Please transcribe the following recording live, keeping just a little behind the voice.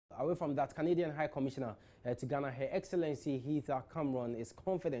Away from that, Canadian High Commissioner to Ghana, Her Excellency Heather Cameron, is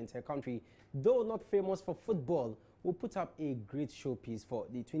confident her country, though not famous for football, will put up a great showpiece for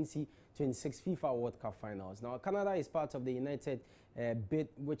the 2026 FIFA World Cup finals. Now, Canada is part of the United bid,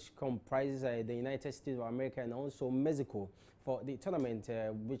 which comprises the United States of America and also Mexico for the tournament,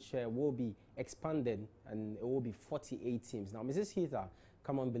 which will be expanded, and it will be 48 teams. Now, Mrs. Heather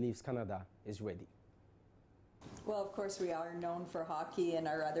Cameron believes Canada is ready. Well, of course, we are known for hockey and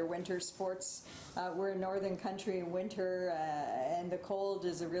our other winter sports. We're a northern country in winter, and the cold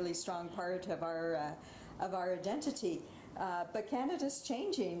is a really strong part of our identity. But Canada's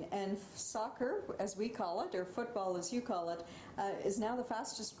changing, and soccer, as we call it, or football as you call it, is now the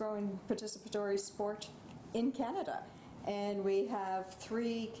fastest growing participatory sport in Canada. And we have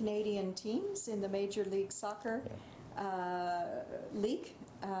 3 Canadian teams in the Major League Soccer League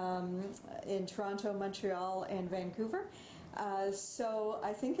in Toronto, Montreal, and Vancouver. So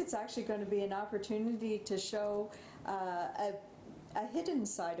I think it's actually going to be an opportunity to show a hidden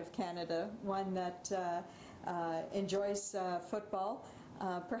side of Canada, one that enjoys football,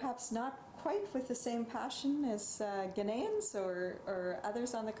 perhaps not quite with the same passion as Ghanaians or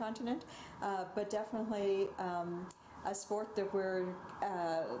others on the continent, but definitely a sport that we're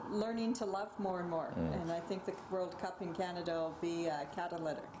learning to love more and more. And I think the World Cup in Canada will be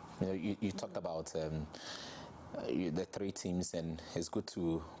catalytic. You talked about the 3 teams, and it's good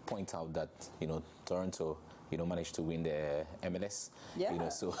to point out that, Toronto, managed to win the MLS. Yeah.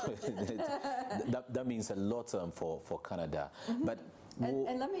 So that means a lot for Canada. But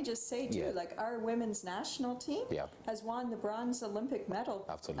and let me just say too, like our women's national team has won the bronze Olympic medal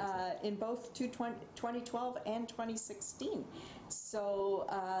in both 2012 and 2016. So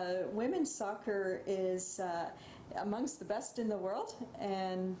women's soccer is amongst the best in the world,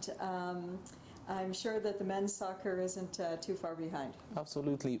 and I'm sure that the men's soccer isn't too far behind.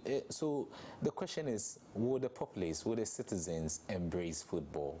 Absolutely. So the question is, will the populace, will the citizens embrace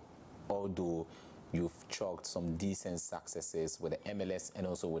football? Although you've chalked some decent successes with the MLS and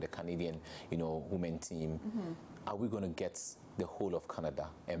also with the Canadian, women team, are we going to get the whole of Canada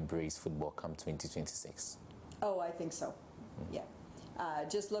embrace football come 2026? Oh, I think so. Yeah.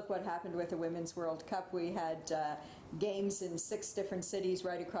 Just look what happened with the Women's World Cup. We had games in 6 different cities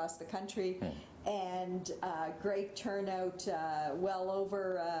right across the country, and great turnout, well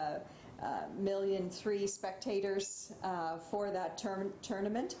over 1.3 million spectators for that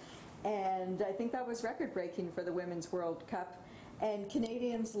tournament. And I think that was record-breaking for the Women's World Cup. And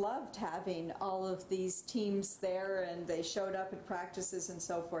Canadians loved having all of these teams there, and they showed up at practices and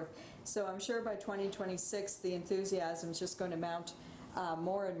so forth. So I'm sure by 2026, the enthusiasm is just going to mount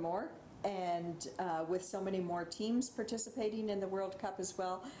more and more. And with so many more teams participating in the World Cup as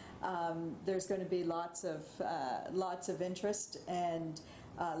well, there's going to be lots of interest and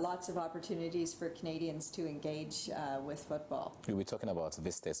lots of opportunities for Canadians to engage with football. We'll be talking about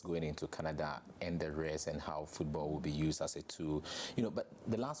visitors going into Canada and the rest, and how football will be used as a tool. But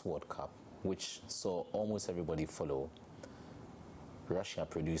the last World Cup, which saw almost everybody follow, Russia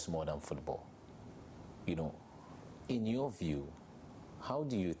produced more than football. In your view, how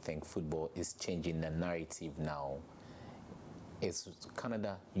do you think football is changing the narrative now? Is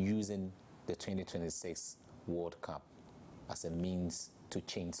Canada using the 2026 World Cup as a means to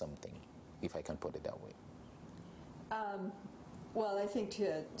change something, if I can put it that way? Well, I think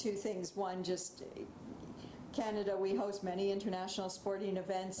two things. One, just Canada, we host many international sporting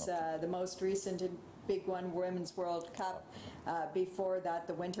events. The most recent big one, Women's World Cup. Before that,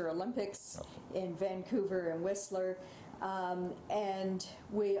 the Winter Olympics in Vancouver and Whistler. And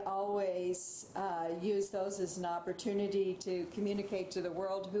we always use those as an opportunity to communicate to the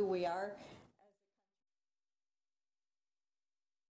world who we are